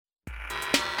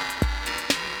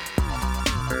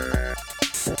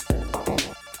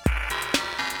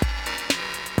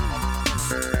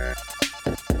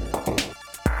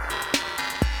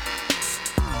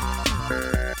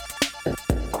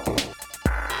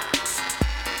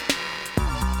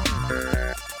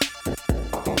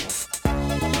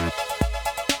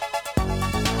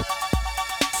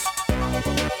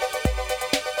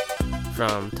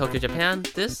From Tokyo, Japan,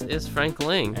 this is Frank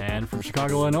Ling. And from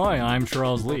Chicago, Illinois, I'm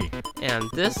Charles Lee. And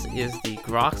this is the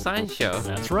Grok Science Show.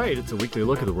 That's right. It's a weekly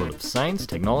look at the world of science,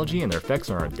 technology, and their effects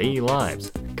on our daily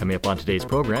lives. Coming up on today's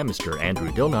program, Mr.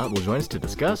 Andrew Dilnot will join us to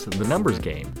discuss the numbers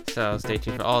game. So stay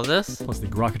tuned for all of this. Plus the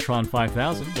Grokatron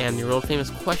 5000. And the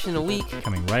world-famous question of the week.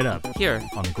 Coming right up. Here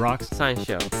on the Grok Science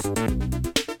Show.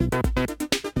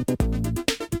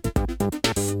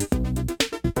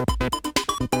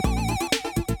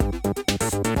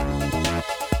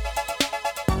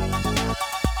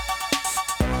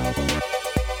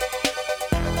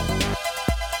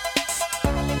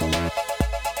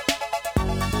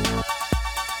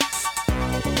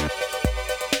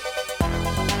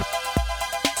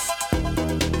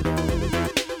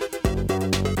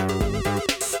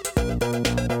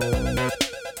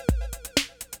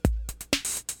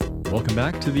 Welcome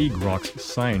back to the Grok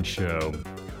Science Show.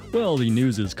 Well, the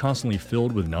news is constantly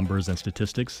filled with numbers and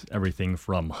statistics, everything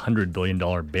from $100 billion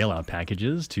bailout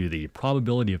packages to the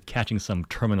probability of catching some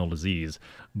terminal disease.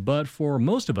 But for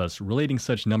most of us, relating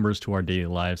such numbers to our daily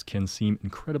lives can seem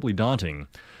incredibly daunting.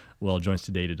 Well, joins us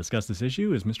today to discuss this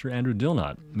issue is Mr. Andrew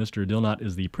Dilnot. Mr. Dilnot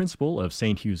is the principal of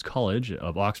St. Hugh's College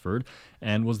of Oxford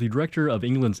and was the director of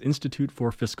England's Institute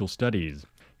for Fiscal Studies.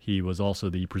 He was also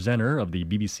the presenter of the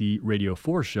BBC Radio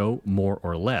 4 show More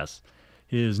or Less.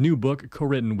 His new book,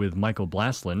 co-written with Michael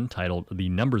Blaslin, titled The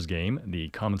Numbers Game, The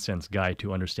Common Sense Guide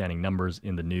to Understanding Numbers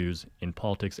in the News, in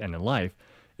Politics, and in Life,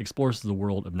 explores the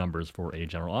world of numbers for a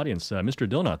general audience. Mr.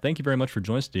 Dilnot, thank you very much for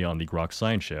joining us today on the Grok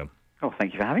Science Show. Oh,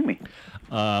 thank you for having me.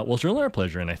 Well, it's really our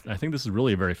pleasure, and I think this is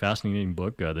really a very fascinating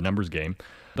book, The Numbers Game.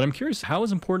 But I'm curious, how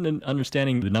is important in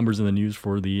understanding the numbers in the news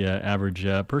for the average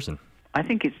person? I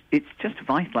think it's just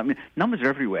vital. I mean, numbers are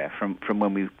everywhere. From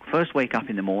when we first wake up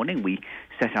in the morning, we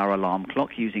set our alarm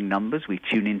clock using numbers. We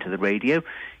tune into the radio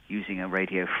using a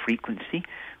radio frequency.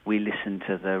 We listen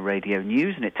to the radio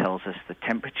news, and it tells us the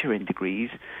temperature in degrees.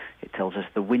 It tells us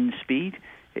the wind speed.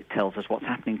 It tells us what's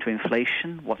happening to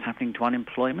inflation, what's happening to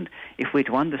unemployment. If we're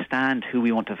to understand who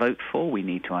we want to vote for, we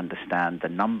need to understand the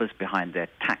numbers behind their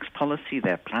tax policy,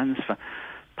 their plans for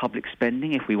public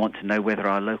spending. If we want to know whether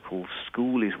our local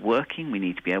school is working, we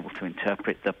need to be able to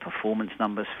interpret the performance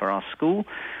numbers for our school.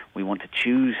 We want to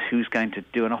choose who's going to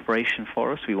do an operation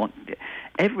for us. We want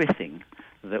everything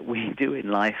that we do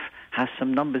in life has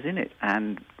some numbers in it,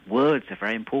 and words are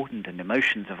very important and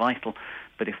emotions are vital,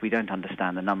 but if we don't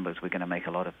understand the numbers, we're going to make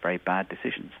a lot of very bad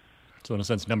decisions. So in a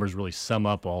sense, numbers really sum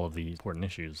up all of the important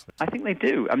issues. I think they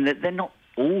do. I mean, they're not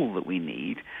all that we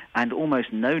need, and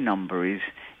almost no number is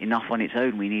enough on its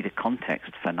own. We need a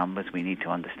context for numbers. We need to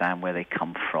understand where they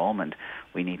come from, and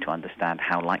we need to understand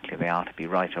how likely they are to be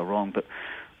right or wrong. But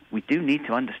we do need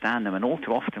to understand them, and all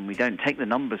too often we don't take the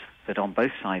numbers that on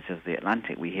both sides of the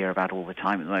Atlantic we hear about all the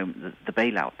time at the moment, the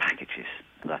bailout packages,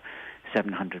 the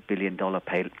 $700 billion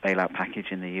bailout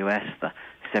package in the U.S., the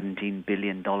 $17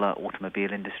 billion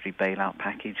automobile industry bailout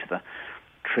package, the $1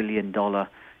 trillion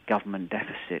government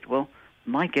deficit. Well,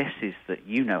 my guess is that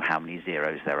you know how many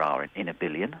zeros there are in a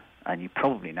billion, and you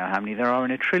probably know how many there are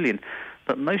in a trillion,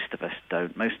 but most of us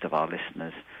don't. Most of our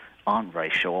listeners aren't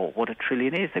very sure what a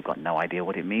trillion is. They've got no idea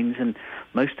what it means, and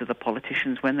most of the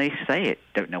politicians, when they say it,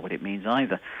 don't know what it means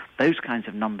either. Those kinds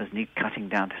of numbers need cutting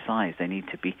down to size. They need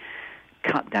to be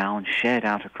cut down, shared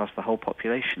out across the whole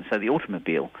population. So the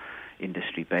automobile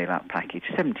industry bailout package,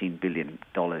 $17 billion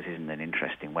isn't an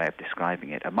interesting way of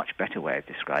describing it. A much better way of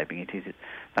describing it is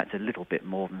that's a little bit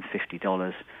more than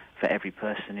 $50 for every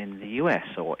person in the U.S.,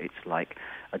 or it's like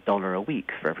 $1 a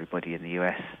week for everybody in the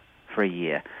U.S. for a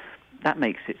year. That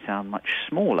makes it sound much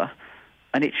smaller,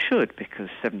 and it should, because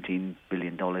 $17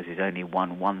 billion is only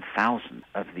 1/1000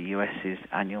 of the U.S.'s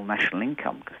annual national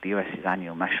income, because the U.S.'s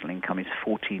annual national income is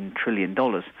 $14 trillion.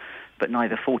 But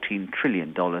neither $14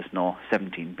 trillion nor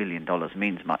 $17 billion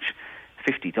means much.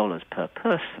 $50 per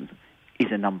person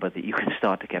is a number that you can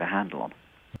start to get a handle on.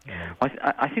 Yeah.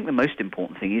 I think the most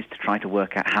important thing is to try to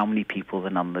work out how many people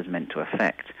the number's meant to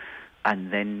affect,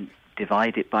 and then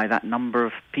divide it by that number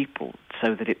of people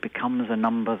so that it becomes a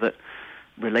number that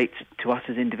relates to us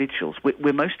as individuals.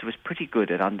 We're most of us pretty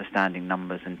good at understanding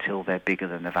numbers until they're bigger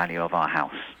than the value of our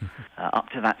house.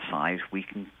 Up to that size, we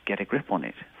can get a grip on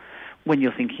it. When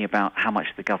you're thinking about how much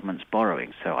the government's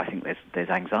borrowing, so I think there's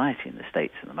anxiety in the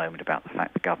States at the moment about the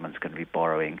fact the government's going to be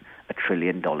borrowing $1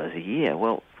 trillion a year.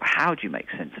 Well, how do you make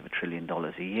sense of $1 trillion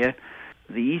a year?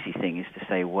 The easy thing is to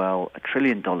say, well, $1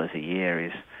 trillion a year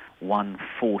is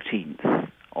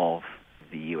 1/14 of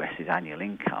the U.S.'s annual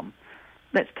income.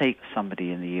 Let's take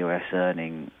somebody in the U.S.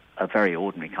 earning a very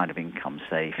ordinary kind of income,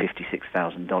 say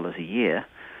 $56,000 a year.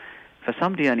 For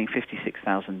somebody earning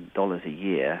 $56,000 a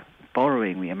year,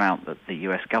 borrowing the amount that the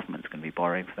US government's going to be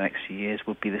borrowing for the next few years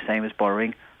would be the same as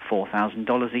borrowing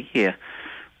 $4,000 a year.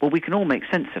 Well, we can all make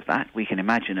sense of that. We can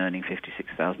imagine earning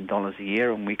 $56,000 a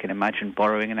year, and we can imagine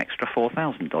borrowing an extra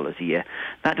 $4,000 a year.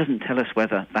 That doesn't tell us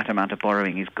whether that amount of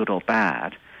borrowing is good or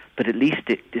bad, but at least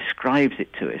it describes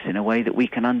it to us in a way that we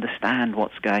can understand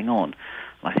what's going on.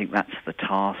 And I think that's the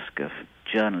task of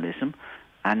journalism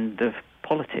and of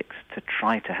politics, to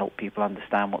try to help people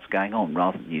understand what's going on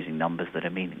rather than using numbers that are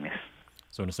meaningless.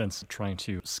 So in a sense, trying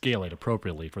to scale it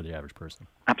appropriately for the average person.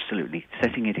 Absolutely.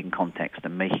 Setting it in context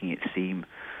and making it seem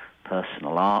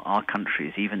personal. Our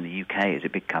countries, even the UK is a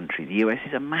big country. The US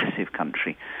is a massive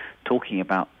country. Talking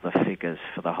about the figures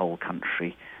for the whole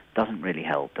country doesn't really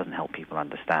help, doesn't help people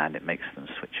understand. It makes them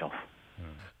switch off.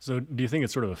 So do you think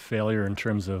it's sort of a failure in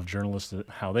terms of journalists,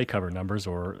 how they cover numbers,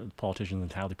 or politicians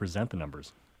and how they present the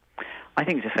numbers? I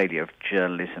think it's a failure of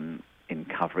journalism in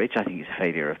coverage. I think it's a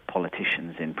failure of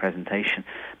politicians in presentation.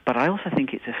 But I also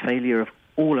think it's a failure of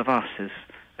all of us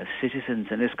as citizens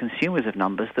and as consumers of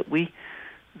numbers, that we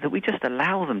just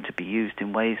allow them to be used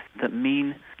in ways that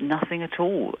mean nothing at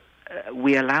all.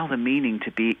 We allow the meaning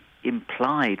to be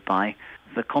implied by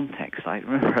the context. I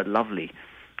remember a lovely,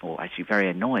 or actually very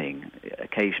annoying,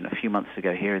 occasion a few months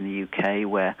ago here in the UK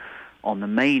where on the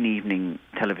main evening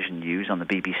television news on the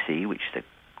BBC, which is a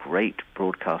great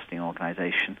broadcasting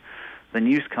organisation, the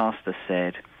newscaster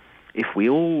said, if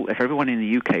everyone in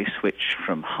the UK switched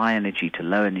from high energy to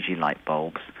low energy light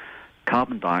bulbs,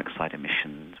 carbon dioxide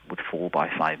emissions would fall by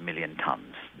 5 million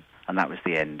tonnes. And that was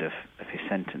the end of his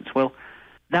sentence. Well,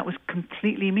 that was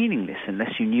completely meaningless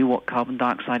unless you knew what carbon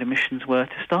dioxide emissions were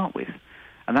to start with.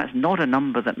 And that's not a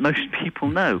number that most people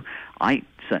know. I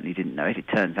certainly didn't know it. It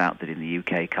turns out that in the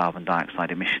UK, carbon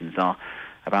dioxide emissions are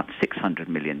about 600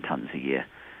 million tonnes a year.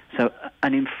 So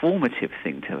an informative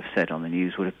thing to have said on the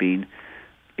news would have been,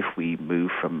 if we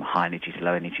move from high energy to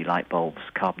low energy light bulbs,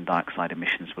 carbon dioxide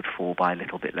emissions would fall by a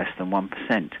little bit less than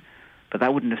 1%. But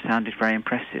that wouldn't have sounded very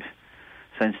impressive.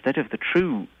 So instead of the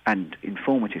true and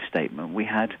informative statement, we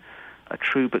had a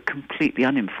true but completely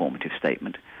uninformative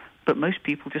statement. But most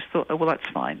people just thought, oh, well, that's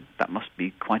fine. That must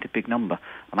be quite a big number.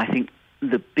 And I think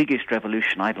the biggest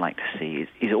revolution I'd like to see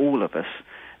is all of us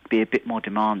be a bit more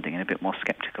demanding and a bit more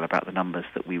skeptical about the numbers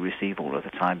that we receive all of the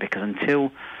time, because until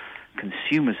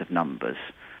consumers of numbers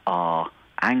are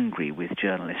angry with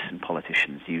journalists and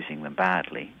politicians using them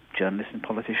badly, journalists and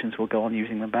politicians will go on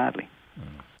using them badly.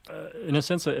 In a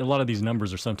sense, a lot of these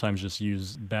numbers are sometimes just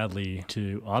used badly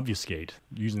to obfuscate,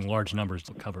 using large numbers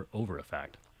to cover over a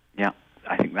fact. Yeah,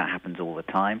 I think that happens all the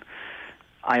time.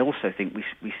 I also think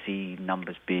we see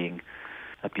numbers being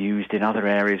abused in other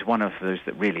areas. One of those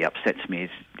that really upsets me is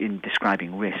in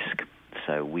describing risk.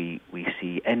 So we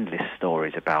see endless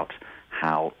stories about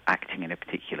how acting in a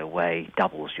particular way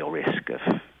doubles your risk of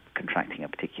contracting a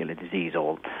particular disease.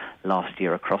 Or last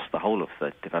year across the whole of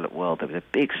the developed world, there was a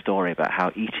big story about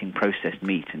how eating processed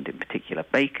meat, and in particular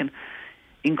bacon,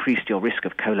 increased your risk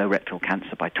of colorectal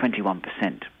cancer by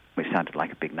 21%, which sounded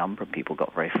like a big number, and people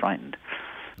got very frightened.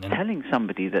 Telling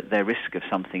somebody that their risk of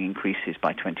something increases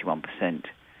by 21%,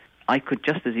 I could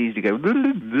just as easily go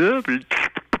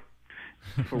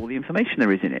for all the information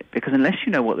there is in it, because unless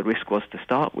you know what the risk was to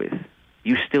start with,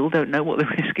 you still don't know what the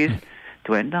risk is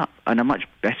to end up. And a much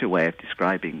better way of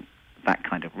describing that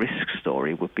kind of risk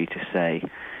story would be to say,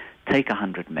 take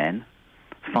 100 men,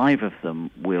 5 of them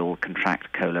will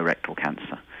contract colorectal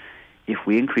cancer. If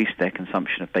we increased their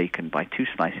consumption of bacon by 2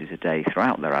 slices a day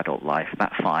throughout their adult life,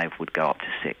 that 5 would go up to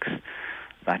 6.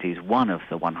 That is, 1 of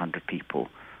the 100 people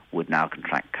would now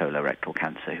contract colorectal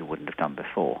cancer who wouldn't have done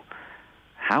before.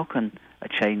 How can a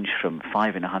change from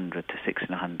 5 in 100 to 6 in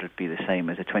 100 be the same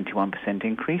as a 21%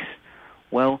 increase?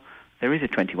 Well, there is a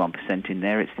 21% in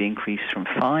there. It's the increase from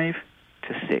 5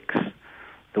 to 6.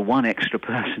 The one extra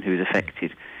person who is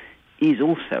affected is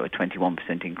also a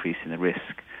 21% increase in the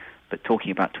risk. But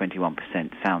talking about 21%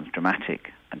 sounds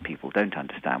dramatic, and people don't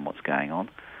understand what's going on.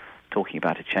 Talking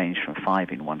about a change from 5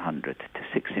 in 100 to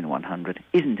 6 in 100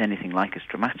 isn't anything like as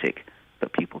dramatic,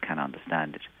 but people can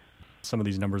understand it. Some of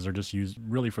these numbers are just used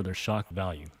really for their shock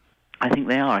value. I think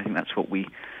they are. I think that's what we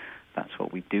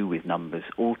do with numbers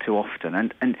all too often.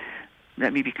 And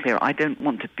let me be clear, I don't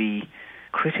want to be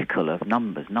critical of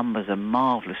numbers. Numbers are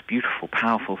marvelous, beautiful,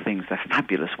 powerful things. They're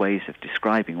fabulous ways of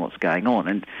describing what's going on,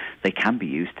 and they can be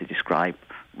used to describe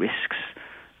risks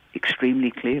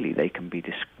extremely clearly. They can be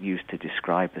used to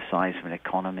describe the size of an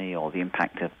economy or the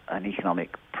impact of an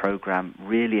economic program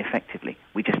really effectively.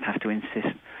 We just have to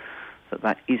insist that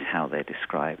that is how they're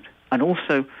described. And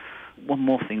also, one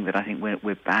more thing that I think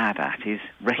we're bad at is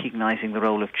recognizing the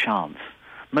role of chance.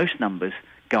 Most numbers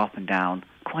go up and down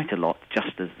quite a lot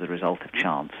just as the result of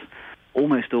chance.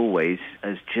 Almost always,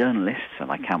 as journalists, and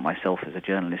I count myself as a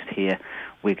journalist here,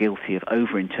 we're guilty of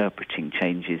over-interpreting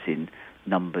changes in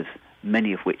numbers,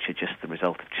 many of which are just the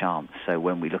result of chance. So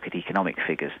when we look at economic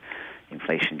figures,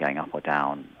 inflation going up or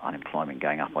down, unemployment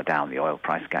going up or down, the oil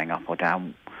price going up or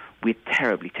down, we're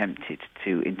terribly tempted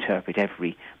to interpret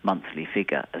every monthly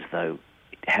figure as though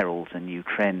it heralds a new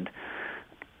trend.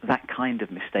 That kind of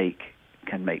mistake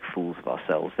can make fools of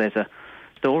ourselves. There's a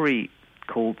story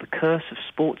called The Curse of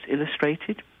Sports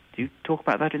Illustrated. Do you talk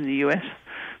about that in the US?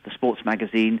 The sports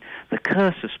magazine. The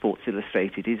curse of Sports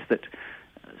Illustrated is that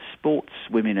sports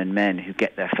women and men who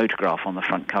get their photograph on the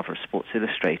front cover of Sports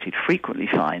Illustrated frequently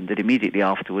find that immediately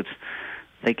afterwards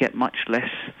they get much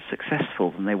less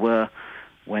successful than they were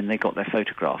when they got their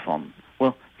photograph on.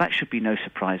 Well, that should be no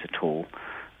surprise at all.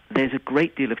 There's a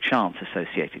great deal of chance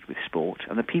associated with sport,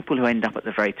 and the people who end up at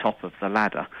the very top of the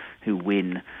ladder, who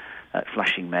win at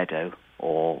Flushing Meadow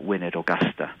or win at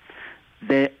Augusta,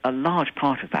 a large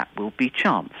part of that will be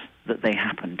chance, that they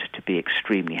happened to be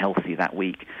extremely healthy that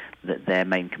week, that their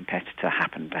main competitor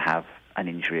happened to have an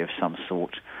injury of some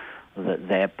sort, that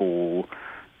their ball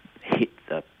hit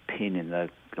the pin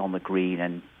on the green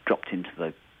and dropped into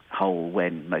the hole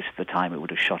when most of the time it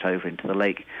would have shot over into the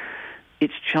lake.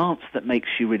 It's chance that makes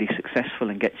you really successful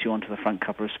and gets you onto the front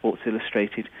cover of Sports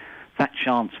Illustrated. That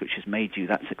chance which has made you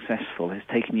that successful has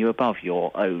taken you above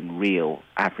your own real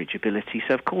average ability.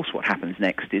 So, of course, what happens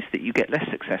next is that you get less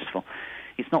successful.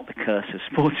 It's not the curse of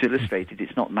Sports Illustrated.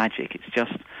 It's not magic. It's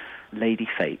just Lady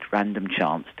Fate, random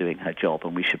chance doing her job,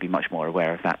 and we should be much more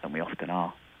aware of that than we often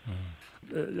are.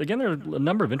 Again, there are a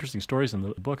number of interesting stories in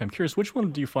the book. I'm curious, which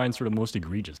one do you find sort of most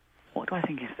egregious? What do I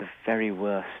think is the very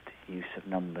worst use of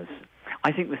numbers?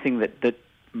 I think the thing that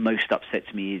most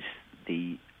upsets me is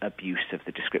the abuse of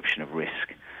the description of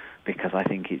risk, because I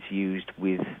think it's used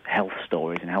with health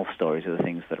stories, and health stories are the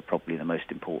things that are probably the most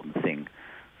important thing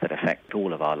that affect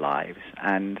all of our lives.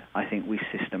 And I think we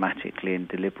systematically and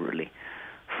deliberately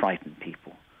frighten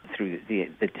people through the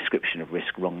description of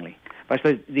risk wrongly. But I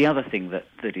suppose the other thing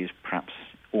that is perhaps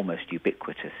almost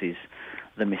ubiquitous is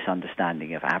the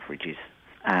misunderstanding of averages,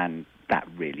 and that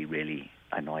really, really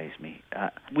annoys me.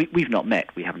 We've not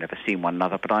met, we haven't ever seen one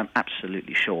another, but I'm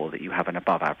absolutely sure that you have an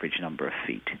above-average number of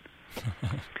feet,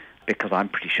 because I'm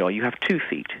pretty sure you have 2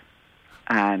 feet,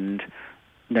 and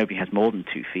nobody has more than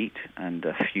 2 feet, and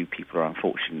a few people are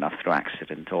unfortunate enough through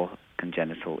accident or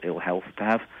congenital ill health to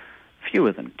have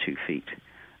fewer than 2 feet,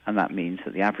 and that means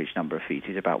that the average number of feet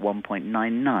is about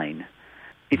 1.99.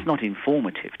 It's not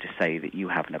informative to say that you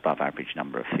have an above-average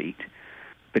number of feet,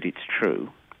 but it's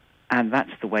true. And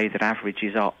that's the way that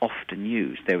averages are often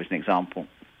used. There was an example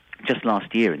just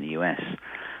last year in the US.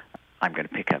 I'm going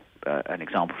to pick up an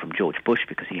example from George Bush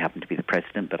because he happened to be the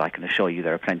president, but I can assure you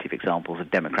there are plenty of examples of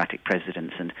Democratic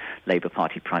presidents and Labour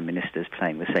Party prime ministers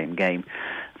playing the same game.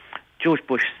 George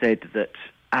Bush said that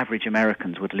average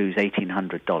Americans would lose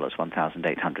 $1,800,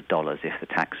 $1,800, if the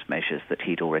tax measures that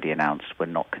he'd already announced were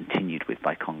not continued with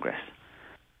by Congress.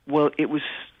 Well, it was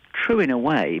true in a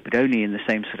way, but only in the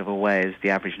same sort of a way as the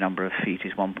average number of feet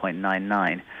is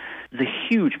 1.99. The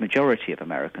huge majority of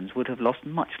Americans would have lost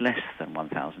much less than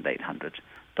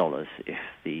 $1,800 if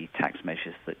the tax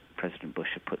measures that President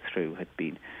Bush had put through had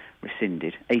been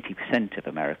rescinded. 80% of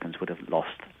Americans would have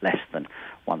lost less than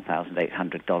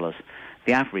 $1,800.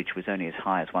 The average was only as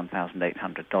high as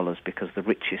 $1,800 because the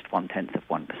richest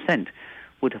 0.1%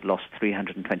 would have lost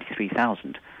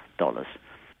 $323,000.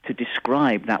 To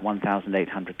describe that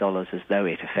 $1,800 as though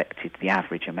it affected the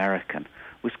average American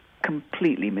was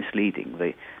completely misleading.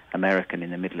 The American in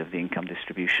the middle of the income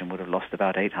distribution would have lost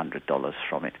about $800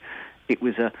 from it. It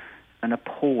was an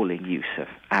appalling use of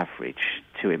average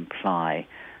to imply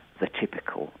the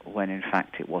typical, when in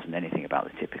fact it wasn't anything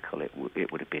about the typical.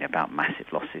 It would have been about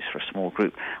massive losses for a small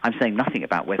group. I'm saying nothing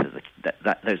about whether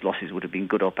that those losses would have been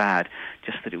good or bad,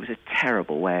 just that it was a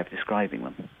terrible way of describing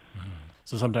them.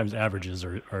 So sometimes averages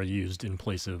are used in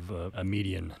place of a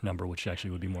median number, which actually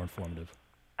would be more informative.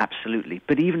 Absolutely.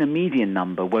 But even a median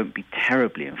number won't be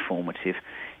terribly informative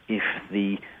if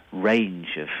the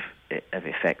range of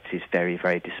effects is very,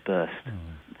 very dispersed.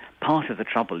 Part of the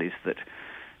trouble is that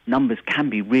numbers can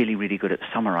be really, really good at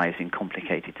summarizing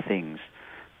complicated things.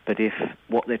 But if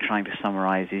what they're trying to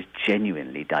summarize is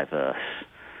genuinely diverse,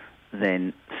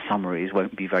 then summaries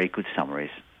won't be very good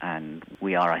summaries. And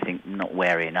we are, I think, not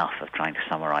wary enough of trying to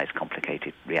summarize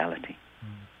complicated reality.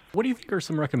 What do you think are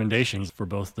some recommendations for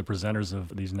both the presenters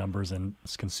of these numbers and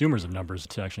consumers of numbers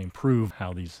to actually improve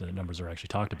how these numbers are actually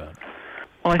talked about?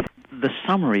 Well, the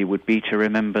summary would be to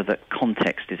remember that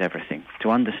context is everything.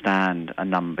 To understand a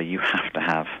number, you have to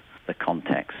have the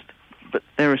context. But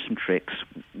there are some tricks.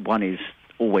 One is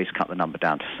always cut the number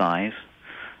down to size.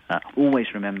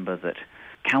 Always remember that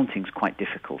counting's quite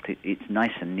difficult. It's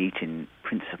nice and neat in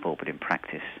principle, but in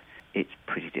practice it's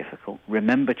pretty difficult.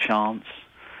 Remember chance.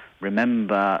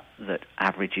 Remember that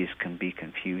averages can be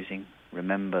confusing.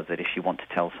 Remember that if you want to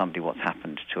tell somebody what's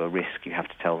happened to a risk, you have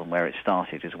to tell them where it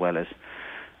started as well as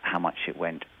how much it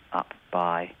went up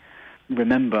by.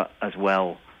 Remember as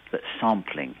well that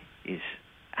sampling is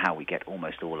how we get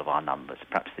almost all of our numbers.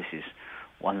 Perhaps this is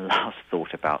one last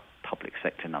thought about public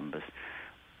sector numbers.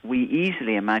 We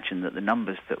easily imagine that the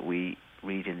numbers that we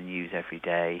read in the news every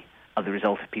day are the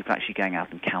result of people actually going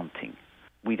out and counting.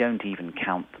 We don't even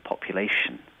count the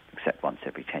population except once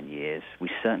every 10 years.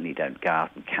 We certainly don't go out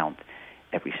and count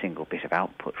every single bit of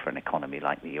output for an economy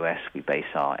like the US. We base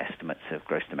our estimates of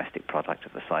gross domestic product,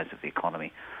 of the size of the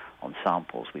economy, on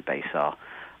samples. We base our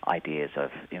ideas of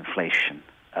inflation,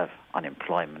 of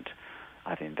unemployment,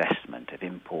 of investment, of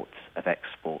imports, of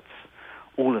exports,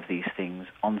 all of these things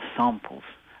on samples.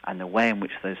 And the way in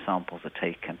which those samples are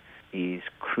taken is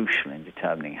crucial in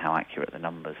determining how accurate the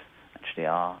numbers actually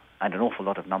are. And an awful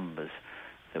lot of numbers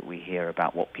that we hear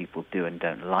about what people do and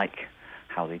don't like,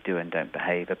 how they do and don't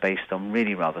behave, are based on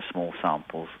really rather small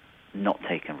samples, not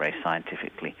taken very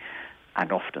scientifically.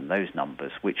 And often those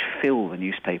numbers, which fill the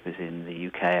newspapers in the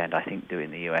UK and I think do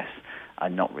in the US, are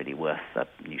not really worth the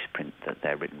newsprint that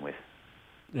they're written with.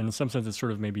 And in some sense, it's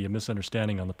sort of maybe a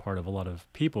misunderstanding on the part of a lot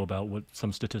of people about what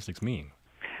some statistics mean.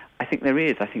 I think there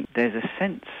is. I think there's a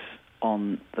sense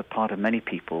on the part of many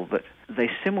people that they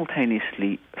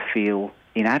simultaneously feel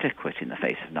inadequate in the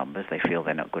face of numbers. They feel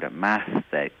they're not good at math,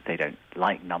 they don't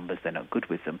like numbers, they're not good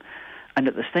with them. And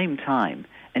at the same time,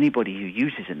 anybody who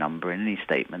uses a number in any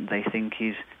statement they think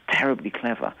is terribly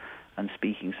clever and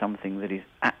speaking something that is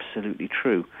absolutely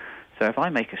true. So if I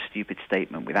make a stupid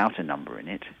statement without a number in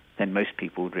it, then most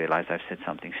people would realize I've said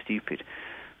something stupid.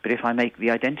 But if I make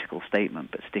the identical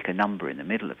statement but stick a number in the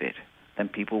middle of it, then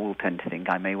people will tend to think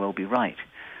I may well be right.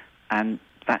 And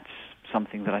that's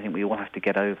something that I think we all have to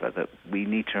get over, that we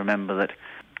need to remember that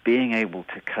being able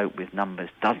to cope with numbers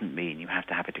doesn't mean you have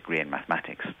to have a degree in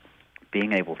mathematics.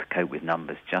 Being able to cope with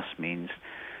numbers just means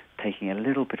taking a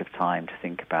little bit of time to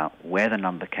think about where the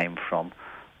number came from,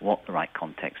 what the right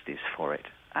context is for it,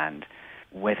 and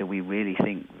whether we really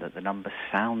think that the number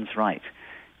sounds right.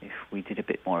 If we did a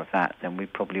bit more of that, then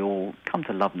we'd probably all come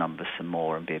to love numbers some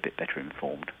more and be a bit better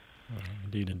informed.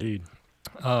 Indeed.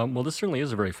 Well, this certainly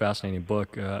is a very fascinating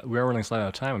book. We are running slightly out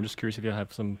of time. I'm just curious if you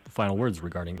have some final words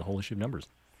regarding the whole issue of numbers.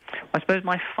 I suppose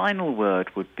my final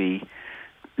word would be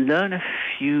learn a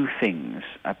few things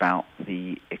about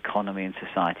the economy and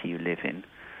society you live in,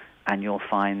 and you'll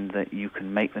find that you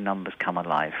can make the numbers come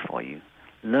alive for you.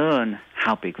 Learn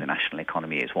how big the national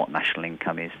economy is, what national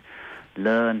income is.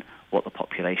 Learn what the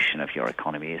population of your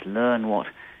economy is. Learn what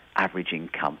average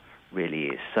income really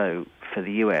is. So for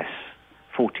the US,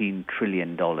 $14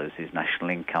 trillion is national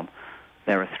income.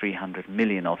 There are 300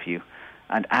 million of you,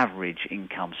 and average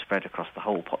income spread across the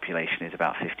whole population is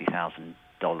about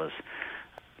 $50,000.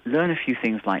 Learn a few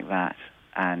things like that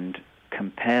and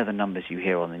compare the numbers you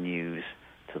hear on the news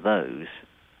to those,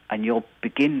 and you'll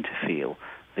begin to feel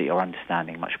that you're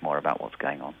understanding much more about what's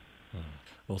going on.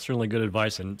 Well, certainly good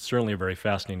advice and certainly a very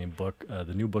fascinating book.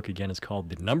 The new book, again, is called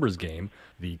The Numbers Game,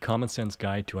 The Common Sense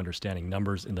Guide to Understanding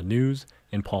Numbers in the News,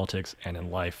 in Politics, and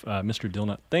in Life. Mr.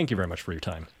 Dilnot, thank you very much for your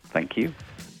time. Thank you.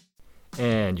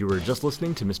 And you were just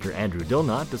listening to Mr. Andrew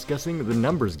Dilnot discussing The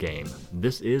Numbers Game.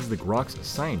 This is the Groks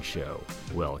Science Show.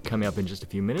 Well, coming up in just a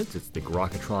few minutes, it's the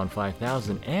Grokatron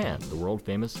 5000 and the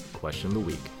world-famous Question of the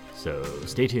Week. So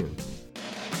stay tuned.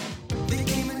 There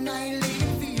came a night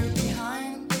leaving fear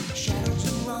behind,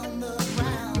 shadows around the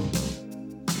ground.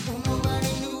 Oh,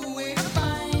 nobody knew where to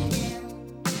find him.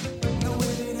 No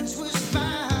evidence was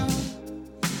found.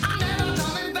 I'm never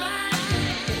coming back.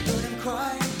 They heard him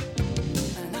cry,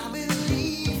 and I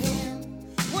believe him.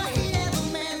 Well, he never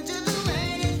meant to do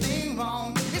anything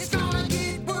wrong. It's gonna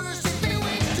get worse if it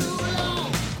waits too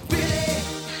long. Billy,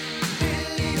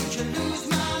 Billy, don't you lose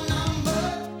my number?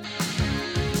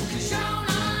 'Cause you're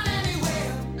not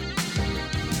anywhere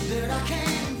that I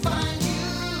can find you.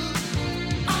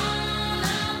 Oh,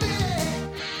 now, Billy,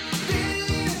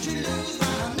 Billy, don't you lose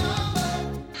my number?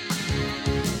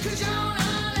 'Cause you're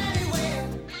not anywhere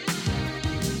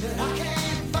that I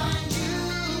can find you.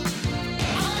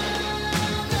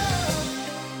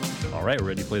 Oh, no. All right, we're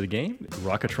ready to play the game.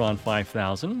 Grokatron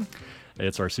 5000.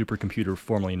 It's our supercomputer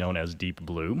formerly known as Deep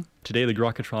Blue. Today, the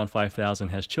Grokatron 5000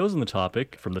 has chosen the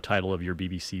topic from the title of your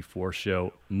BBC4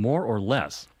 show, More or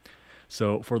Less.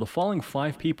 So for the following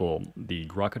 5 people, the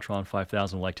Grokatron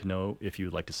 5000 would like to know if you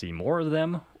would like to see more of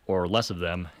them or less of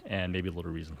them, and maybe a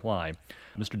little reason why.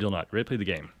 Mr. Dilnot, ready to play the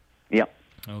game? Yep.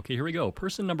 Okay, here we go.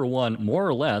 Person number 1, more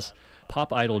or less,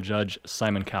 pop idol judge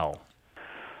Simon Cowell.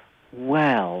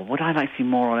 Well, would I like to see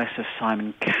more or less of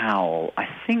Simon Cowell? I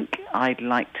think I'd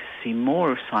like to see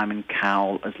more of Simon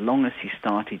Cowell as long as he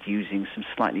started using some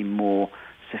slightly more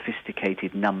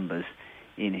sophisticated numbers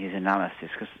in his analysis.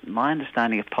 Because my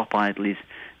understanding of Pop Idol is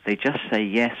they just say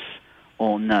yes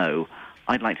or no.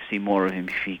 I'd like to see more of him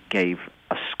if he gave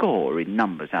a score in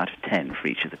numbers out of 10 for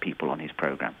each of the people on his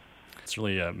program. Let's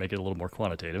really make it a little more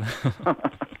quantitative.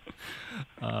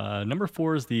 Number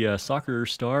 4 is the soccer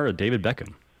star David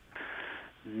Beckham.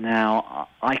 Now,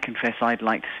 I confess I'd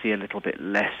like to see a little bit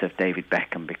less of David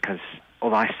Beckham because,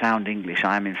 although I sound English,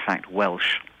 I am in fact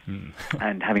Welsh.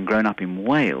 And having grown up in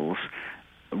Wales,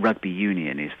 rugby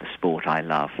union is the sport I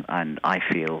love, and I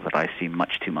feel that I see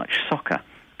much too much soccer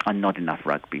and not enough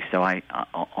rugby. So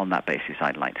on that basis,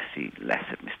 I'd like to see less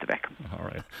of Mr. Beckham. All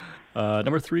right.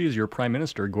 Number 3 is your Prime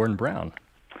Minister, Gordon Brown.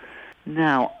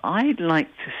 Now, I'd like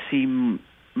to see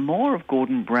more of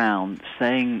Gordon Brown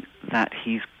saying that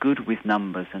he's good with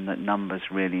numbers and that numbers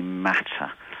really matter.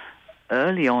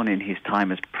 Early on in his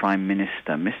time as Prime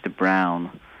Minister, Mr. Brown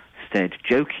said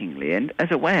jokingly, and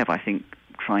as a way of, I think,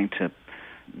 trying to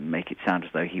make it sound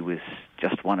as though he was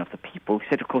just one of the people, he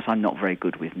said, of course, I'm not very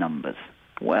good with numbers.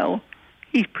 Well,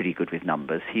 he's pretty good with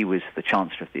numbers. He was the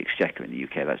Chancellor of the Exchequer in the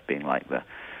UK, that's being like the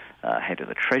head of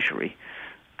the Treasury.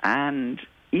 And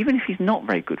even if he's not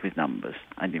very good with numbers,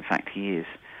 and in fact he is,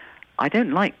 I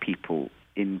don't like people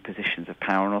in positions of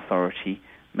power and authority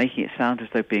making it sound as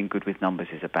though being good with numbers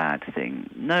is a bad thing.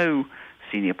 No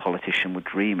senior politician would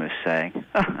dream of saying,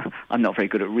 I'm not very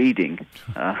good at reading.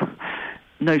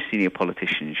 No senior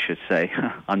politician should say,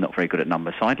 I'm not very good at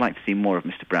numbers. So I'd like to see more of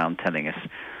Mr. Brown telling us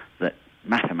that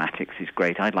mathematics is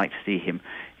great. I'd like to see him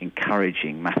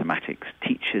encouraging mathematics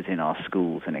teachers in our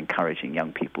schools and encouraging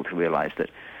young people to realize that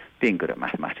being good at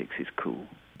mathematics is cool.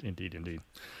 Indeed, indeed.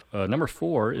 Number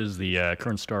 4 is the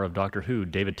current star of Doctor Who,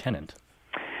 David Tennant.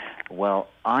 Well,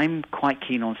 I'm quite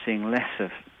keen on seeing less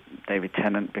of David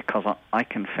Tennant because I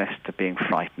confess to being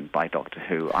frightened by Doctor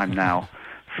Who. I'm now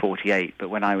 48, but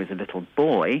when I was a little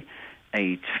boy,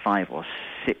 aged 5 or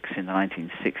 6 in the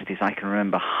 1960s, I can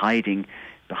remember hiding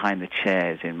behind the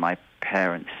chairs in my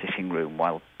parents' sitting room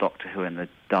while Doctor Who and the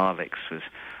Daleks was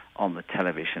on the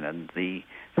television, and the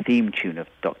theme tune of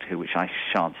Doctor Who, which I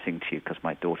shan't sing to you because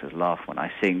my daughters laugh when I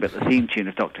sing, but the theme tune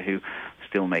of Doctor Who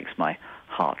still makes my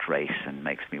heart race and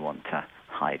makes me want to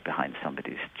hide behind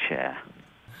somebody's chair.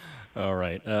 All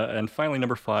right. And finally,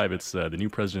 number 5, it's the new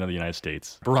president of the United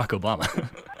States, Barack Obama.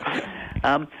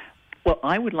 Well,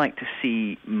 I would like to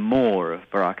see more of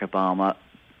Barack Obama,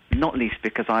 not least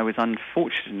because I was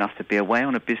unfortunate enough to be away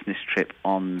on a business trip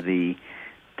on the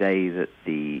day that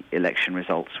the election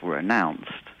results were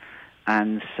announced.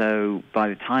 And so by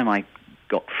the time I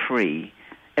got free,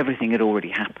 everything had already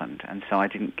happened. And so I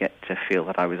didn't get to feel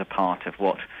that I was a part of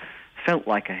what felt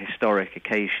like a historic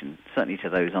occasion, certainly to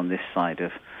those on this side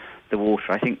of the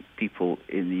water. I think people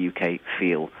in the UK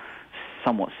feel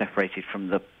somewhat separated from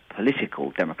the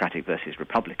political Democratic versus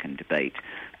Republican debate,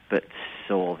 but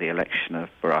saw the election of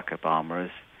Barack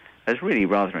Obama as really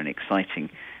rather an exciting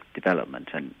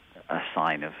development and a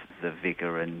sign of the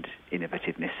vigor and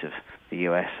innovativeness of the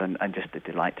US, and just a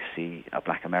delight to see a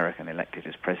black American elected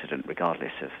as president,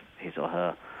 regardless of his or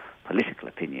her political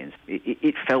opinions.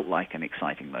 It felt like an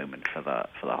exciting moment for the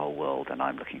whole world, and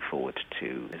I'm looking forward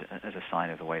to as a sign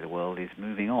of the way the world is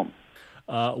moving on.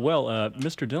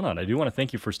 Mr. Dilnot, I do want to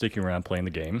thank you for sticking around playing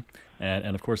the game.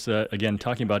 And of course, again,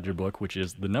 talking about your book, which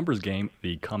is The Numbers Game,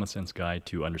 the Common Sense Guide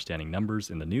to Understanding Numbers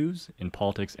in the News, in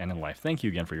Politics, and in Life. Thank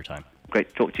you again for your time. Great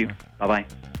to talk to you. Bye-bye.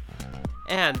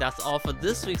 And that's all for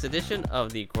this week's edition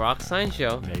of the Grok Science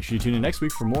Show. Make sure you tune in next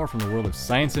week for more from the world of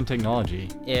science and technology.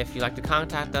 If you'd like to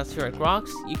contact us here at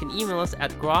Groks, you can email us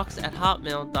at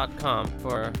groks@hotmail.com.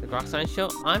 For the Grok Science Show,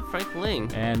 I'm Frank Ling.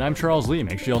 And I'm Charles Lee.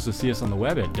 Make sure you also see us on the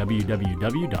web at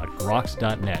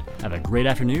www.groks.net. Have a great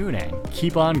afternoon and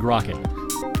keep on grokking.